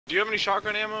Do you have any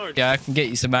shotgun ammo? Or Yeah, I can get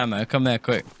you some ammo. Come there,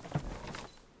 quick.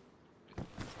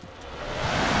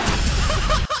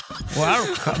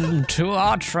 Welcome to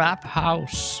our trap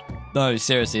house. No,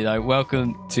 seriously though,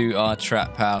 welcome to our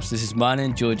trap house. This is mine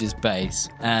and George's base,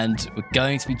 and we're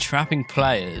going to be trapping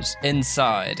players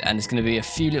inside, and it's going to be a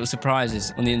few little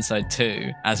surprises on the inside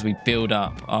too as we build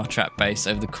up our trap base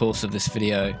over the course of this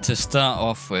video. To start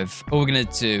off with, all we're going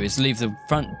to do is leave the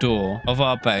front door of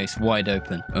our base wide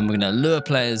open, and we're going to lure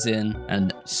players in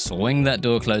and swing that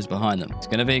door closed behind them. It's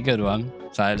going to be a good one,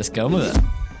 so let's go with it.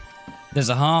 There's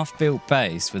a half-built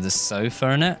base with a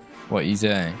sofa in it. What are you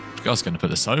doing? I was going to put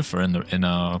the sofa in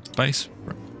our base.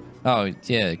 Oh,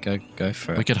 yeah, go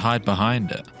for it. We could hide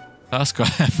behind it. That's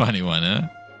quite a funny one, huh?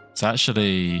 It's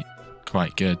actually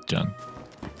quite good, John.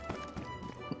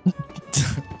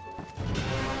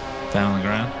 Down on the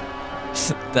ground.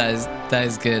 That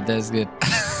is good, that is good.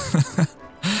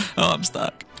 Oh, I'm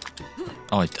stuck.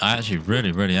 Oh, I actually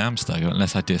really am stuck,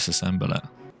 unless I disassemble it.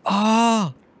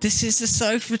 Oh, this is the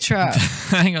sofa trap.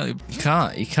 Hang on.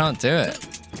 You can't do it.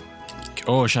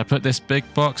 Oh, should I put this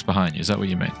big box behind you? Is that what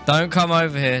you mean? Don't come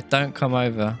over here. Don't come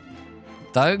over.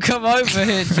 Don't come over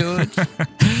here, George.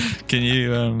 Can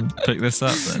you pick this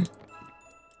up then?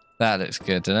 That looks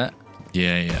good, doesn't it?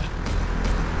 Yeah.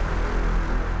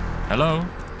 Hello?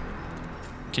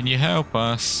 Can you help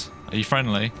us? Are you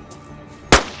friendly?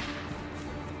 Do you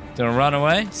want to run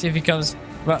away? See if he comes.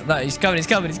 Right, he's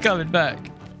coming back.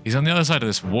 He's on the other side of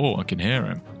this wall. I can hear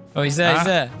him. Oh, he's there, he's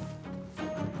there.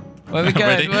 Where are we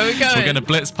going? Where are we going? We're going to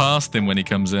blitz past him when he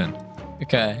comes in.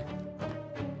 Okay.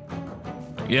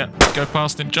 Yeah, go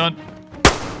past him, John.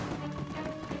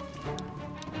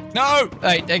 No!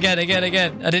 Wait, again.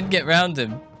 I didn't get round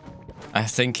him. I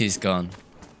think he's gone.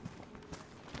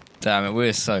 Damn it,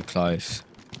 we're so close.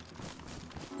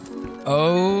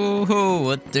 Oh,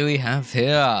 what do we have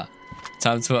here?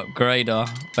 Time to upgrade our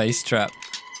base trap.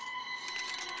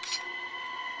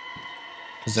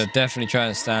 Because they're definitely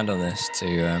trying to stand on this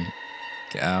to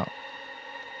get out.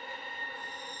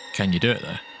 Can you do it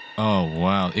though? Oh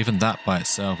wow, even that by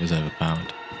itself is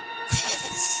overpowered.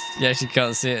 You actually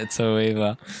can't see it at all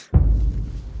either.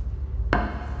 Do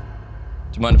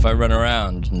you mind if I run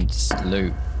around and just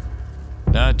loot?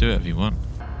 No, do it if you want.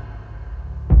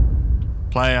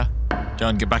 Player,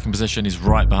 John, get back in position. He's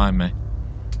right behind me.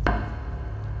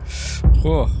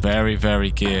 Whoa.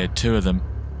 Very geared. Two of them.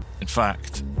 In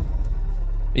fact,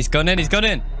 He's gone in. Should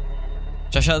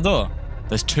I shut the door?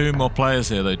 there's two more players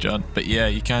here though, John. But yeah,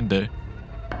 you can do.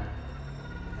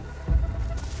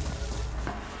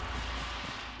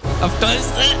 I've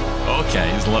closed it. Okay,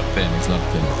 he's locked in.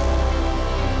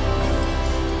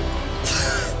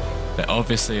 They're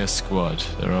obviously a squad.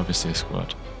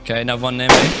 Okay, another one near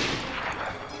me.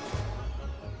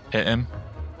 Hit him.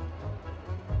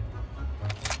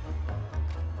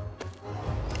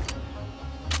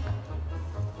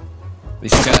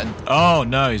 He's scared. Oh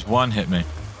no, he's one hit me.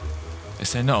 They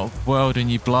say not world and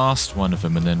you blast one of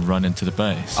them and then run into the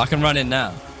base. I can run in now.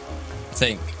 I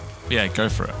think. Yeah, go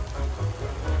for it.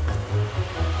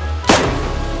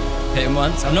 Hit him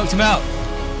once. I've knocked him out.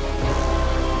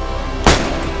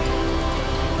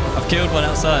 I've killed one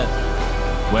outside.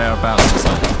 Whereabouts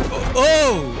inside?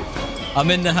 Oh! I'm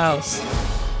in the house.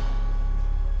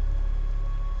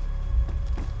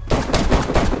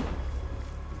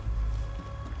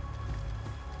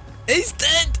 He's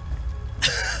dead!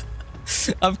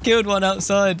 I've killed one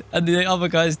outside and the other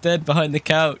guy's dead behind the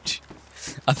couch.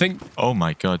 I think... Oh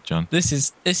my god, John. This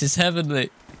is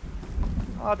heavenly.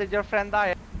 Oh, did your friend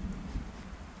die?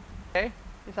 Okay,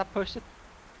 is that pussy?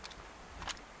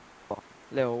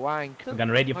 Little wank. I'm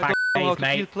gonna raid your back I don't know how base,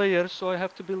 to kill mate. players, so I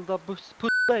have to build up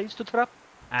base to trap.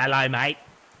 Hello, mate.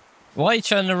 Why are you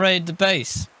trying to raid the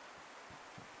base?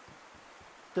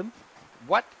 Them.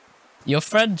 What? Your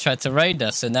friend tried to raid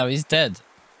us and now he's dead.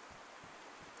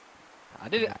 I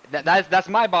didn't. That's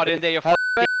my body in there. You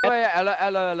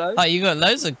hello. Oh, you got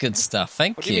loads of good stuff.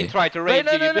 Thank What do you you. mean try to raid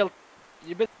you?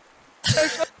 You built.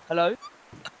 Hello.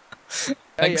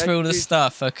 Thanks for all the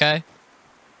stuff, okay?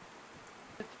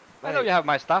 I know you have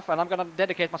my stuff, and I'm gonna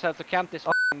dedicate myself to camp this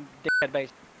dickhead base.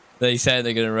 They say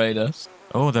they're gonna raid us.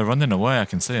 Oh, they're running away. I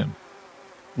can see them.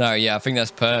 No, yeah, I think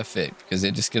that's perfect because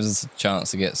it just gives us a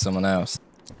chance to get someone else.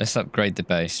 Let's upgrade the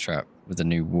base trap with a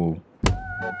new wall.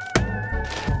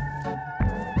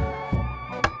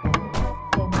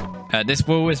 This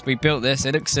wall, as we built this,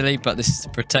 it looks silly, but this is to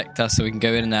protect us so we can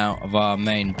go in and out of our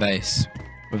main base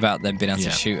without them being able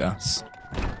to shoot us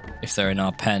if they're in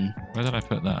our pen. Where did I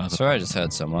put that? Sorry, I just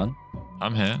heard someone.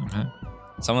 I'm here.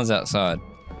 Someone's outside.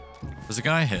 There's a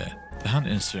guy here. The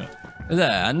hunting instrument.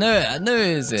 There, I knew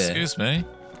it was it. Excuse me.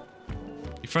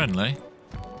 You friendly?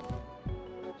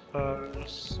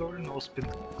 Sorry, no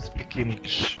speak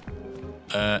English.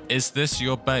 Is this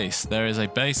your base? There is a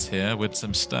base here with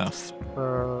some stuff.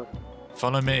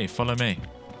 Follow me, follow me.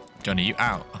 Johnny, you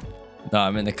out? No,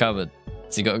 I'm in the cupboard.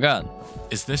 Has he got a gun?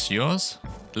 Is this yours?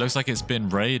 It looks like it's been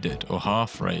raided or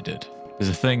half raided. There's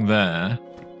a thing there.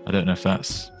 I don't know if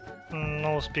that's...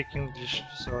 No speak English,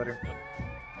 sorry.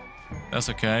 That's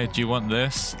okay. Do you want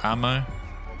this? Ammo?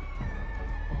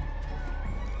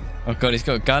 Oh god, he's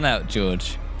got a gun out,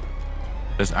 George.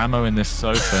 There's ammo in this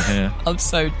sofa here. I'm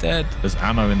so dead. There's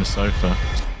ammo in the sofa.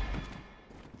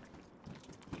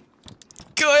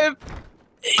 Got him!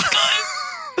 He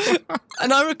got him!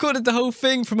 And I recorded the whole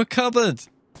thing from a cupboard.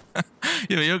 Yeah,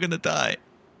 but you're gonna die.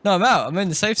 No, I'm out. I'm in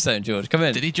the safe zone, George. Come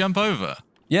in. Did he jump over?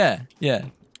 Yeah, yeah.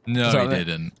 No, That's what he I mean.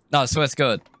 didn't. No, I swear to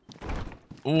God.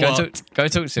 Go What? talk to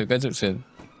him. Go talk to him.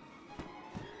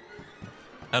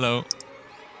 Hello.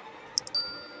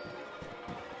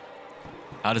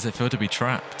 How does it feel to be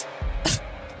trapped?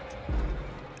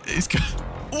 He's got...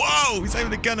 Whoa! He's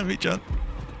aiming a gun at me, John.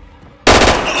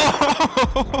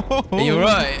 Are you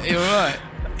alright? Are you alright?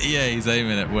 Yeah, he's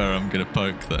aiming at where I'm gonna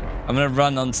poke though. I'm gonna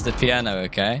run onto the piano,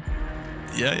 okay?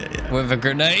 Yeah. With a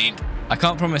grenade. I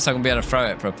can't promise I'm gonna be able to throw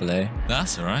it properly.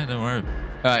 That's alright, don't worry.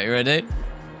 Alright, you ready?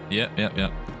 Yep.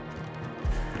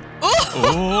 Oh!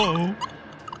 Oh!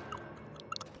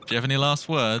 Do you have any last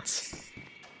words?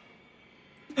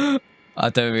 I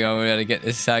don't think I'm gonna be able to get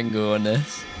this angle on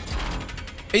this.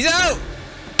 He's out!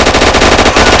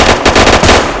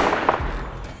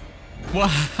 What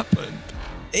happened?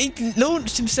 He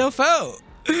launched himself out.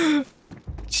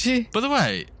 Gee. By the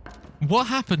way, what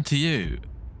happened to you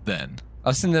then? I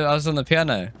was on the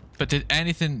piano. But did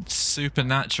anything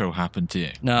supernatural happen to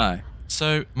you? No.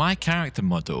 So my character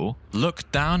model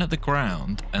looked down at the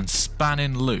ground and span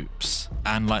in loops,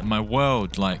 and like my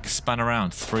world like span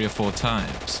around 3 or 4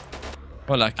 times.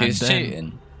 Well, like he And was then-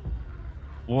 cheating.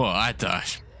 What?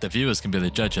 The viewers can be the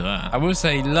judge of that. I will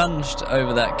say he lunged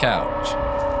over that couch.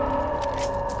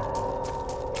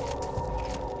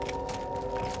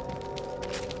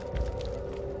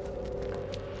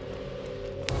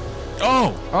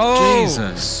 Oh,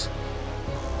 Jesus!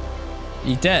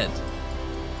 He dead.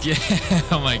 Yeah.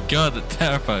 Oh my God, that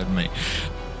terrified me.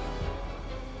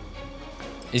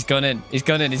 He's gone in. He's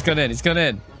gone in. He's gone in. He's gone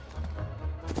in.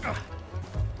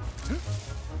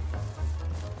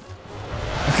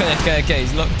 Okay.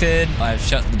 He's locked in. I have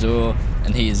shut the door,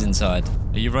 and he is inside.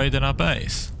 Are you raiding our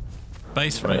base?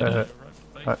 Base raider.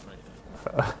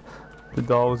 The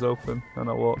door was open and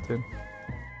I walked in.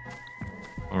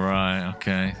 Right.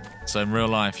 Okay. So in real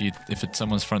life, if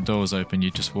someone's front door was open, you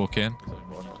just walk in.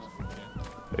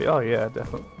 Oh yeah,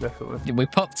 definitely. We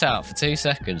popped out for 2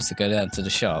 seconds to go down to the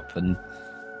shop, and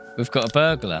we've got a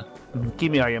burglar.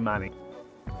 Give me all your money.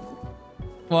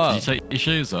 What? You take your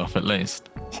shoes off at least.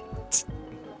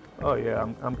 Oh yeah,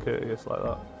 I'm courteous like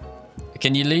that.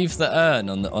 Can you leave the urn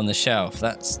on the shelf?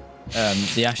 That's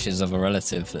the ashes of a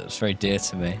relative that's very dear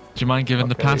to me. Do you mind giving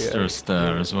the Okay, pasta yeah, a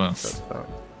stir yeah, as well? That's fine.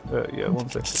 Yeah, 1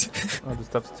 second. I'll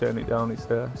just have to turn it down. It's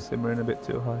simmering a bit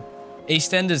too high.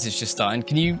 EastEnders is just starting.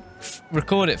 Can you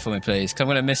record it for me, please? 'Cause I'm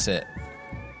going to miss it.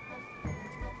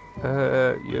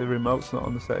 Your remote's not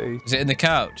on the settee. Is it in the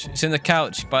couch? It's in the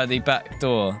couch by the back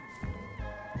door.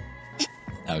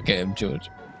 I'll get him, George.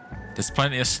 There's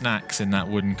plenty of snacks in that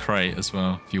wooden crate as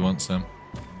well, if you want some.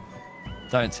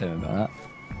 Don't tell him about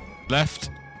that. Left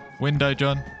window,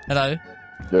 John. Hello?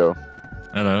 Yo,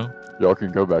 Hello. y'all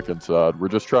can go back inside. We're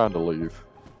just trying to leave.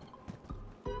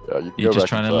 Yeah, you can You're go just back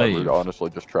trying to inside. leave? We're honestly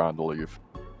just trying to leave.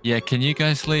 Yeah, can you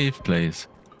guys leave, please?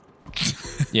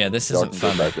 Yeah, this Y'all isn't can go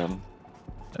fun. back in.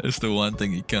 That's the one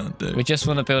thing you can't do. We just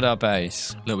want to build our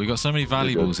base. Look, we've got so many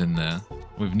valuables in there.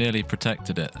 We've nearly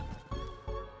protected it.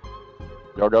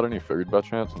 Y'all got any food by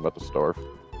chance? I'm about to starve.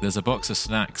 There's a box of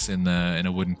snacks in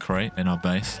a wooden crate in our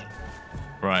base.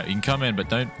 Right, you can come in, but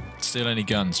don't steal any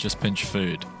guns. Just pinch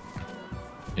food.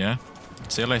 Yeah?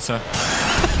 See you later.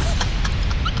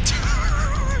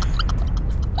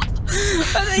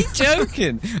 Are they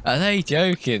joking? Are they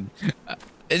joking?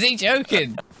 Is he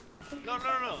joking? No, I'm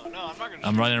not gonna.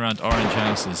 I'm running around orange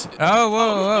houses. Oh,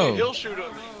 whoa. He'll shoot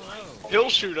us. He'll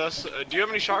shoot us. Do you have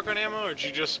any shotgun ammo, or did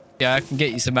you just? Yeah, I can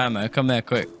get you some ammo. Come there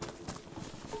quick.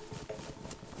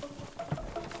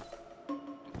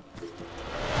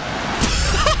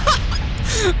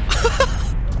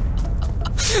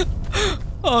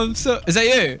 Oh, I'm so... Is that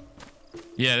you?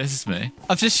 Yeah, this is me.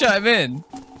 I've just shot him in.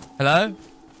 Hello?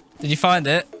 Did you find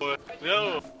it?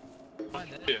 No.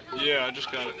 Yeah, I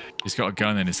just got it. He's got a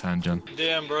gun in his hand, John.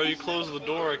 Damn, bro, you closed the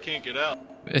door. I can't get out.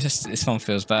 It's just, this one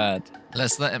feels bad.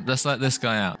 Let's let this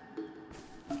guy out.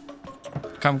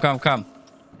 Come.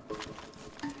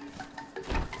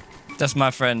 That's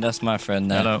my friend. There.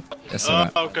 Hello. That's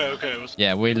alright. Okay.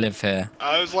 Yeah, we live here.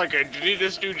 I was like, did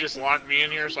this dude just lock me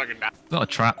in here so I can die? It's not a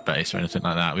trap base or anything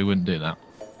like that. We wouldn't do that.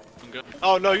 Okay.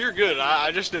 Oh, no, you're good.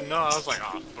 I just didn't know. I was like,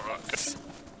 oh, fuck.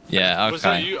 Yeah, Was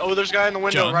that okay. you? Oh, there's a guy in the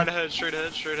window John. right ahead. Straight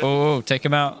ahead. Oh, take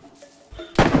him out.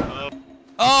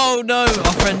 Oh no,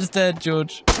 our friend's dead,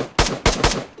 George.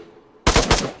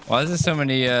 Why is there so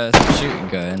many shooting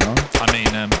going on? I mean,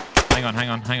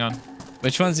 hang on.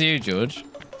 Which one's you, George?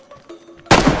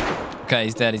 Okay,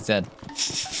 he's dead.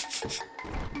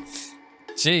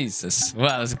 Jesus, wow,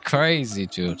 that was crazy,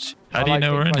 George. How do you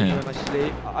know we're in here? When I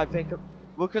sleep, I think,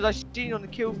 well, because I seen on the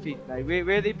kill feed, mate.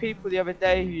 We're the people the other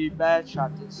day who you bear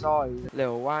trapped inside.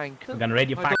 Little wank. I'm gonna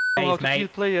raid your fucking base,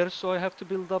 mate. players, so I have to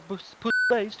build up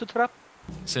base to trap.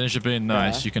 As soon as you're being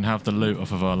nice, you can have the loot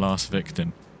off of our last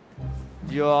victim.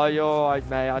 You're alright,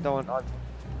 mate. I'm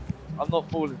not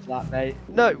falling for that, mate.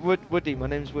 No, Woody. My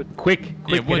name's Wood. Quick,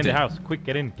 Yeah, get in the house. Quick,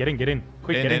 get in. Quick, In, get in,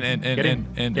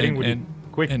 Woody.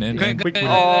 Quick, Quick. Woody.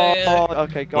 Oh,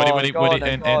 okay, go on. Woody, go on in.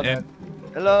 then, go on then.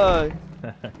 Hello.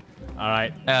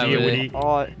 Alright, Yeah, see you, Woody. Woody.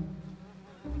 Alright.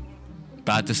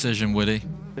 Bad decision, Woody.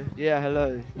 Yeah,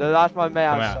 hello. No, that's my mate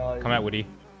outside. Come out, Woody.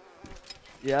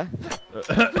 Yeah.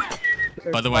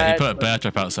 By the way, he put a bear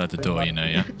trap outside the door, you know,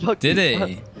 yeah? Did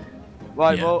he?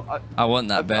 Right, Yeah. well, I want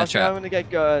that bear I think I'm trap. gonna get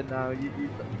going now. You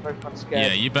both kind of scared.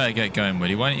 Yeah, you better get going,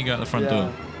 Woody. Why don't you go out the front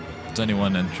door? There's only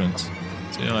one entrance.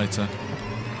 See you later.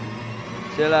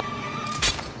 See you later.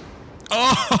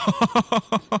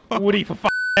 Oh! Woody, for f***ing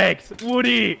sakes!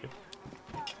 Woody!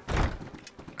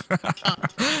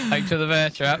 Thanks for the bear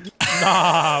trap.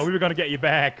 Nah, we were gonna get you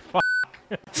back. Fuck.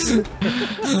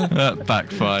 That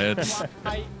backfired.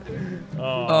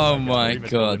 Oh my Even God.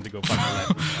 told him to go fuck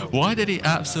left. Why did he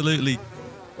absolutely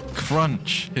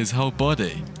crunch his whole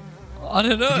body? I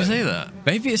don't know. Did you see that?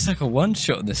 Maybe it's like a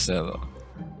one-shot on this server.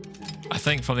 I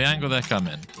think from the angle they're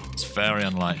coming, it's very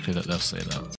unlikely that they'll see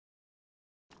that.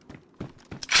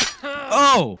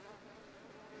 Oh!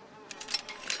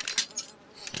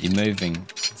 You moving?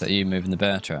 Is that you moving the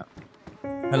bear trap?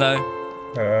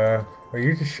 Hello? Are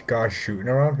you just guys shooting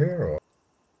around here, or?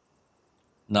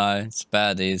 No, it's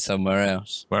baddies somewhere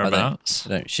else. Whereabouts? I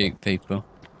don't shoot people.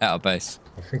 Out of base.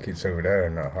 I think it's over there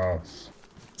in that house.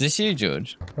 Is this you,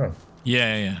 George?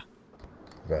 Yeah.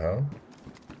 The hell?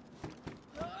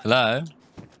 Hello? I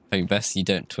think best you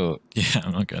don't talk. Yeah,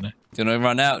 I'm not gonna. Do you want to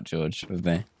run out, George, with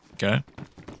me? Go.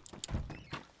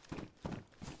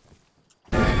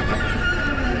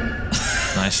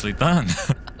 Nicely done.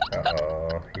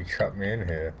 Uh-oh, he trapped me in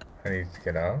here. I need to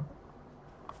get out.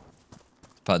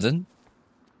 Pardon?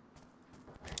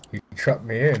 He trapped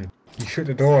me in. He shut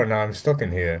the door and now I'm stuck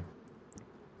in here.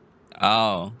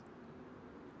 Oh.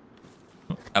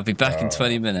 I'll be back in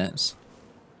 20 minutes.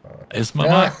 Is my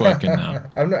mic working now?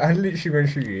 I literally won't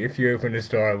shoot you. If you open this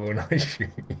door, I will not shoot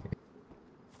you.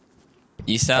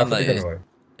 You sound I'll like put the gun away.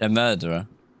 a murderer.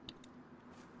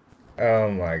 Oh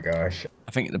my gosh.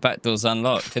 I think the back door's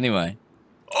unlocked anyway.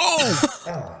 Oh!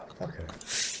 Ah, fuck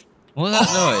it. What was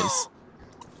that noise?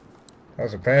 That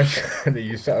was a bear trap that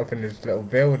you set up in this little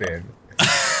building.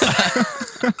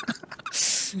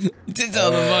 You did that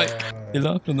on the mic. You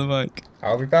laughed on the mic.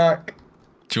 I'll be back.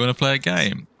 Do you want to play a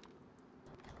game?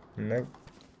 Nope.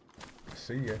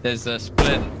 See ya. There's a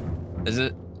splint. Is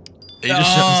it? He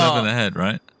just shot himself in the head,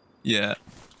 right? Yeah.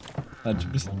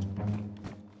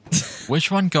 100%. Which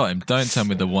one got him? Don't tell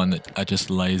me the one that I just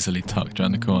lazily tucked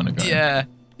around the corner got him.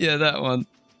 Yeah, that one.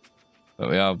 But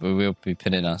we will be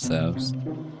pinning ourselves.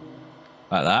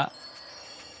 Like that.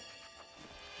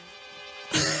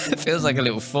 It feels like a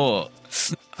little fort.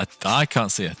 I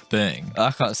can't see a thing.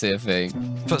 I can't see a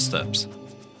thing. Footsteps.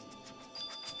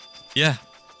 Yeah.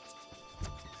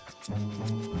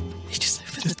 He just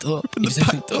opened the door. He just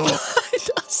opened the door. It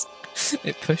does.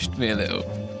 It pushed me a little.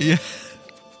 Yeah.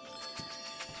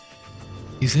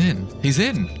 He's in. He's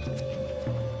in.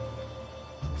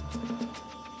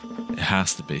 It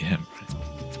has to be him.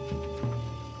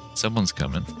 Someone's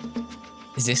coming.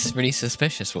 Is this really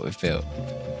suspicious what we've built?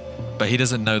 But he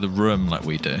doesn't know the room like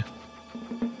we do.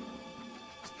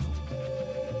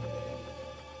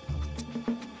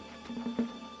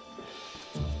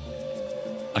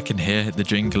 I can hear the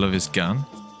jingle of his gun.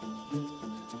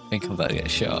 I think I'm about to get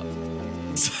shot.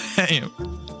 Same.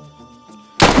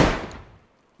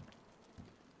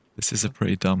 This is a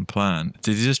pretty dumb plan.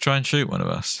 Did he just try and shoot one of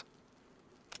us?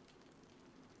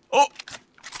 Oh!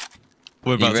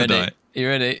 We're about to die. You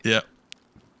ready? Yep.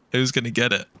 Who's gonna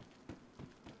get it?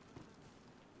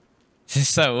 This is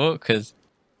so awkward.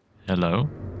 Hello?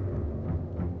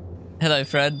 Hello,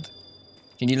 friend.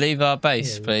 Can you leave our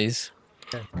base, please?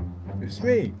 It's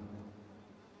me.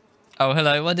 Oh,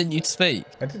 hello. Why didn't you speak?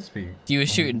 I did speak. You were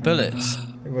shooting bullets.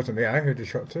 It wasn't me. I heard a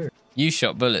shot too. You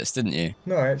shot bullets, didn't you?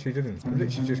 No, I actually didn't. I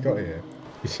literally just got here.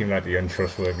 You seem like the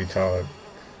untrustworthy type.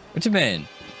 What do you mean?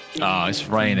 Oh, it's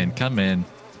raining. Come in.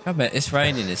 Come on, it's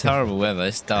raining. It's horrible weather.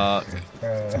 It's dark.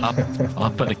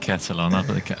 I'll put the kettle on. I'll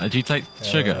put the kettle. Do you take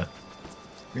sugar?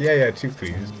 Yeah, 2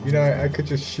 please. You know, I could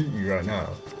just shoot you right now.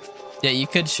 Yeah, you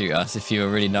could shoot us if you were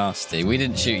really nasty. We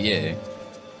didn't shoot you.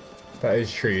 That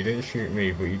is true. You didn't shoot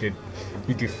me, but you did.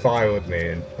 You defiled me.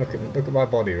 And look at my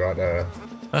body right there.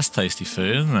 That's tasty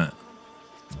food, isn't it?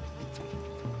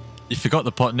 You forgot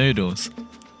the pot noodles.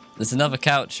 There's another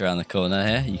couch around the corner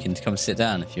here. You can come sit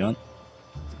down if you want.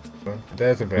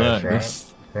 There's a base, Look,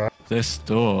 right? this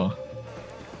door.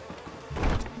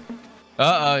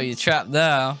 Uh-oh, you're trapped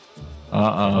now.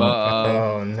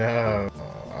 Uh-oh. Oh no.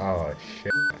 Oh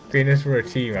shit. Being this for a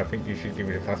team, I think you should give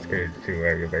me the passcode to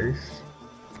your base.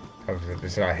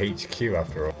 It's like HQ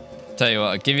after all. Tell you what,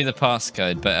 I'll give you the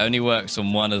passcode, but it only works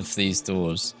on one of these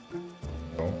doors.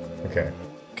 Oh, okay.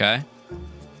 Okay?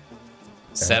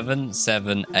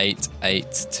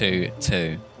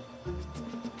 778822.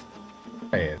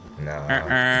 Hey,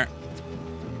 nah.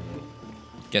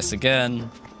 Guess again.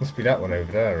 Must be that one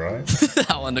over there, right?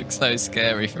 That one looks so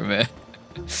scary from here.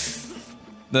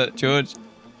 Look, George.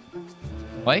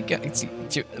 Why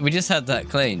we just had that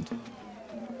cleaned.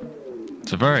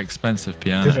 It's a very expensive It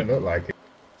piano. doesn't look like it.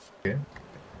 Yeah.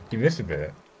 You missed a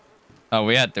bit. Oh,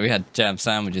 we had jam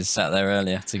sandwiches sat there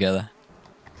earlier together.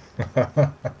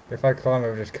 If I climb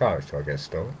over this couch, do I get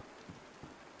stolen?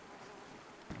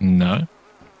 No.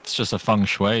 It's just a feng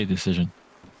shui decision.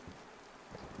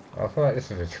 I feel like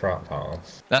this is a trap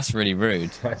house. That's really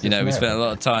rude. That's You know, we just spent a mad.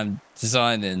 lot of time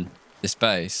designing this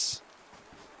base.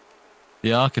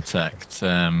 The architect,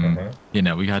 you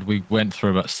know, we went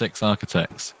through about 6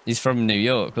 architects. He's from New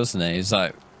York, wasn't he? He's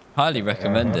like highly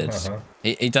recommended.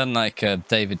 He done like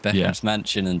David Beckham's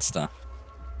mansion and stuff.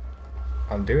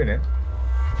 I'm doing it.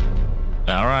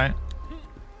 All right.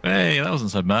 Hey, that wasn't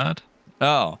so bad.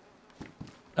 Oh,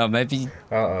 maybe.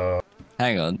 Uh-oh.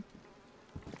 Hang on.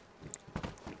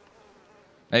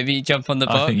 Maybe you jump on the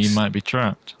box. I think you might be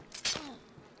trapped.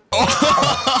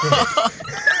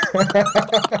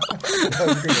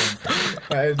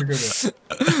 That is a good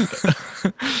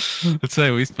one. I'd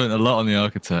say we spent a lot on the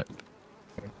architect.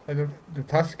 And the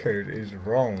passcode is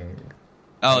wrong.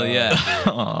 Oh yeah.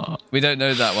 Aw. We don't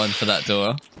know that one for that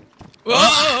door. Whoa,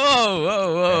 whoa,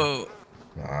 whoa, whoa.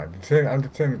 Nah, I'm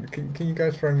determined. Can you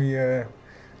guys throw me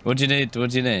What do you need?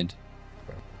 What do you need?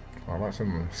 I want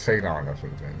some saline or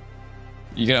something.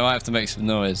 You're gonna have to make some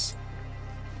noise.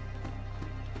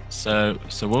 So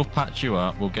we'll patch you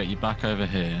up. We'll get you back over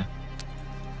here.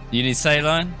 You need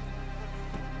saline?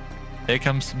 Here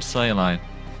comes some saline.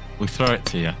 We'll throw it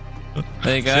to you.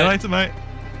 There you go. See you later, mate.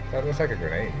 That looks like a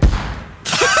grenade.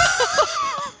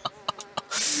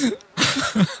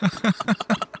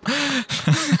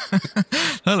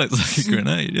 That looks like a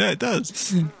grenade. Yeah, it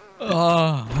does.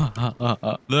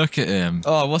 Oh, Look at him.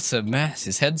 oh, what a mess.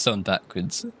 His head's on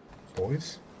backwards.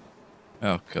 Boys?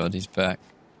 Oh god, he's back.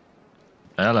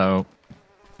 Hello.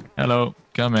 Hello.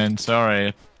 Come in.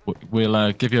 Sorry.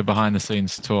 We'll give you a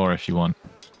behind-the-scenes tour if you want.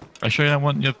 Are you sure you don't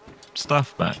want your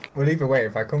stuff back? Well, either way,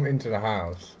 if I come into the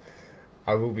house,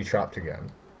 I will be trapped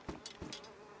again.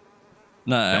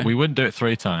 No, We wouldn't do it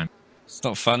 3 times. it's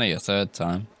not funny a third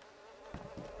time.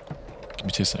 Give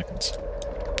me 2 seconds.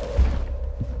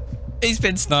 He's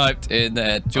been sniped in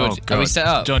there. George, Oh, are we God. set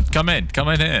up? John, come in. Come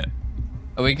in here.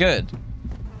 Are we good?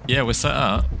 Yeah, we're set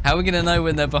up. How are we gonna know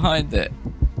when they're behind it?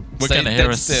 We're Stay going to hear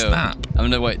dead a still. snap. I'm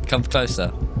gonna wait. Come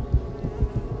closer.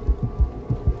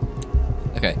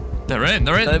 Okay. They're in.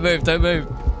 They're in. Don't move. Don't move.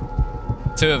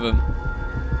 2 of them.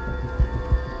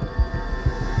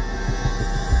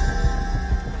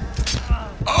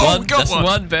 Oh, One. got That's one.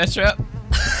 one bear trap.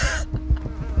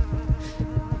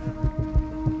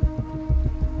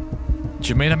 Do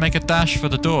you mean to make a dash for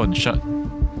the door and shut?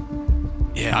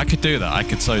 Yeah, I could do that. I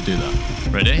could so do that.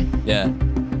 Ready? Yeah.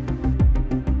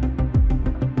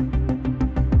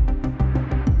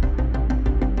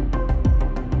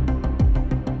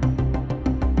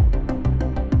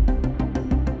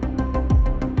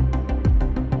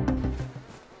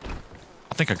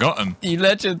 I think I got him. You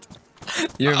legend.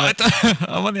 You're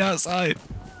I'm on the outside.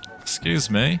 Excuse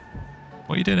me.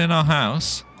 What are you doing in our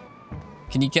house?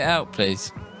 Can you get out,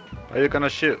 please? Are you gonna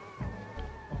shoot?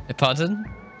 Pardon?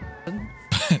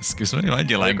 Excuse me. Mind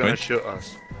your Are you gonna language. shoot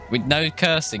us? With no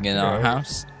cursing in our Right.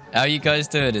 house. How are you guys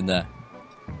doing in there?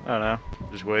 I don't know.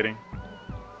 Just waiting.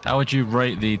 How would you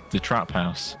rate the trap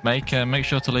house? Make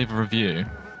sure to leave a review.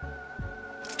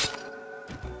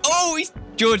 Oh,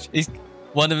 George.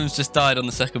 One of them's just died on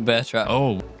the second bear trap.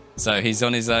 Oh, So he's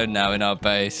on his own now in our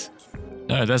base.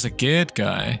 no, there's a geared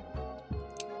guy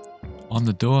on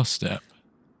the doorstep.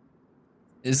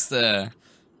 Is there?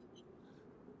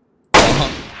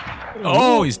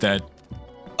 Oh, he's dead.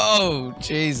 Oh,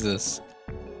 Jesus.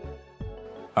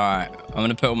 Alright, I'm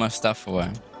gonna put all my stuff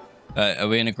away. Are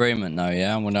we in agreement now,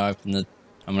 yeah? I'm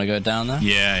gonna go down there?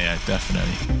 Yeah,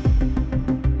 definitely.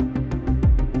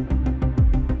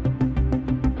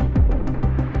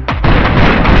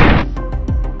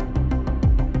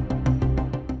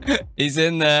 He's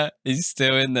in there. He's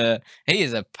still in there. He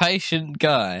is a patient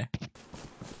guy.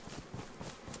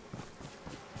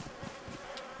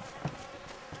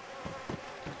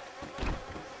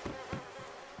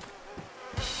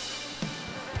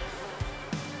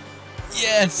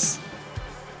 Yes.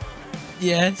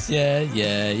 Yes, yeah.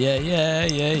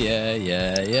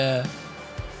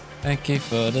 Thank you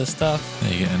for the stuff. How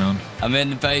you getting on? I'm in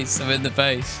the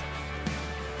base.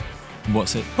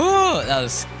 What's it? Oh, that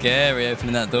was scary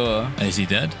opening that door. Is he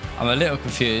dead? I'm a little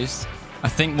confused. I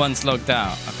think one's logged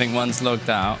out.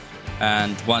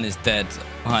 And one is dead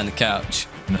behind the couch.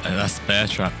 No, that's the bear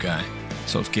trap guy. What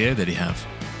sort of gear did he have?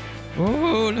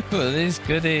 Oh, look at these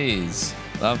goodies.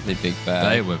 Lovely big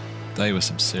bag. They were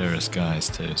some serious guys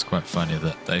too. It's quite funny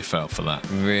that they fell for that.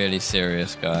 Really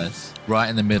serious guys. Right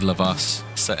in the middle of us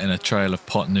setting a trail of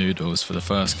pot noodles for the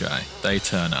first guy, they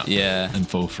turn up and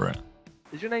fall for it.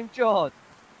 Is your name John?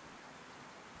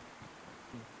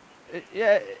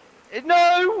 Yeah.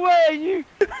 No way!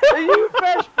 Are you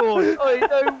fresh boy?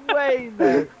 Oh, no way,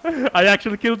 mate. I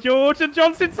actually killed George and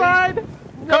John's inside.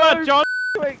 No, Come on, John.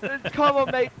 Wait, come on,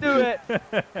 mate, do it.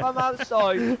 Come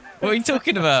outside. What are you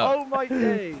talking about? Oh my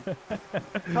days.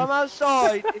 Come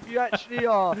outside if you actually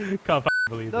are. Can't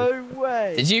believe No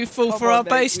way. Did you fall Come for on, our mate,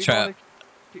 base we trap?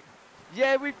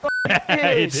 Yeah, we it.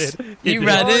 did. He did. You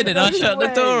ran in and I no shut the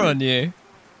way. door on you.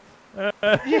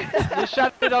 Yeah. You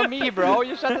shut it on me, bro.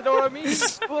 You shut the door on me.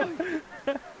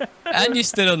 And you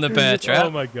stood on the bear trap. Oh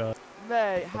my god.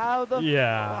 Mate, how the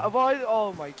Yeah. why?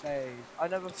 Oh my days! I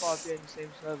never thought I'd be in the same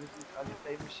services as a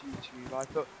famous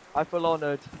YouTuber. I feel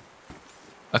honoured.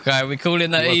 Okay, we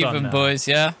calling that Well done even, now. boys,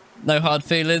 yeah? No hard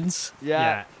feelings?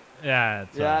 Yeah, Yeah.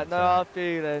 It's yeah, alright, no it's alright. hard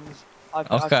feelings. I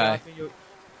Okay. think you're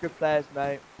good players,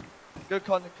 mate. Good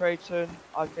content creator.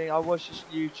 I think I watch this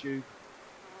on YouTube.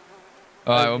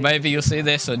 Alright, well maybe you'll see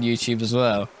this on YouTube as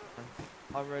well.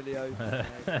 I'm really open.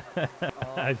 Mate.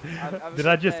 I'm Did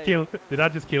I just kill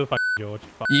fucking George?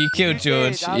 Fuck. You killed You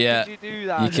did, George, how yeah. Did you do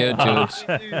that? You killed How George.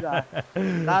 did you do that?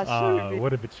 That's so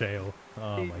What a betrayal.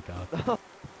 Oh my god.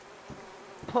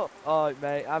 Alright,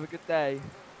 mate. Have a good day.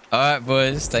 Alright,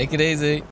 boys, take it easy.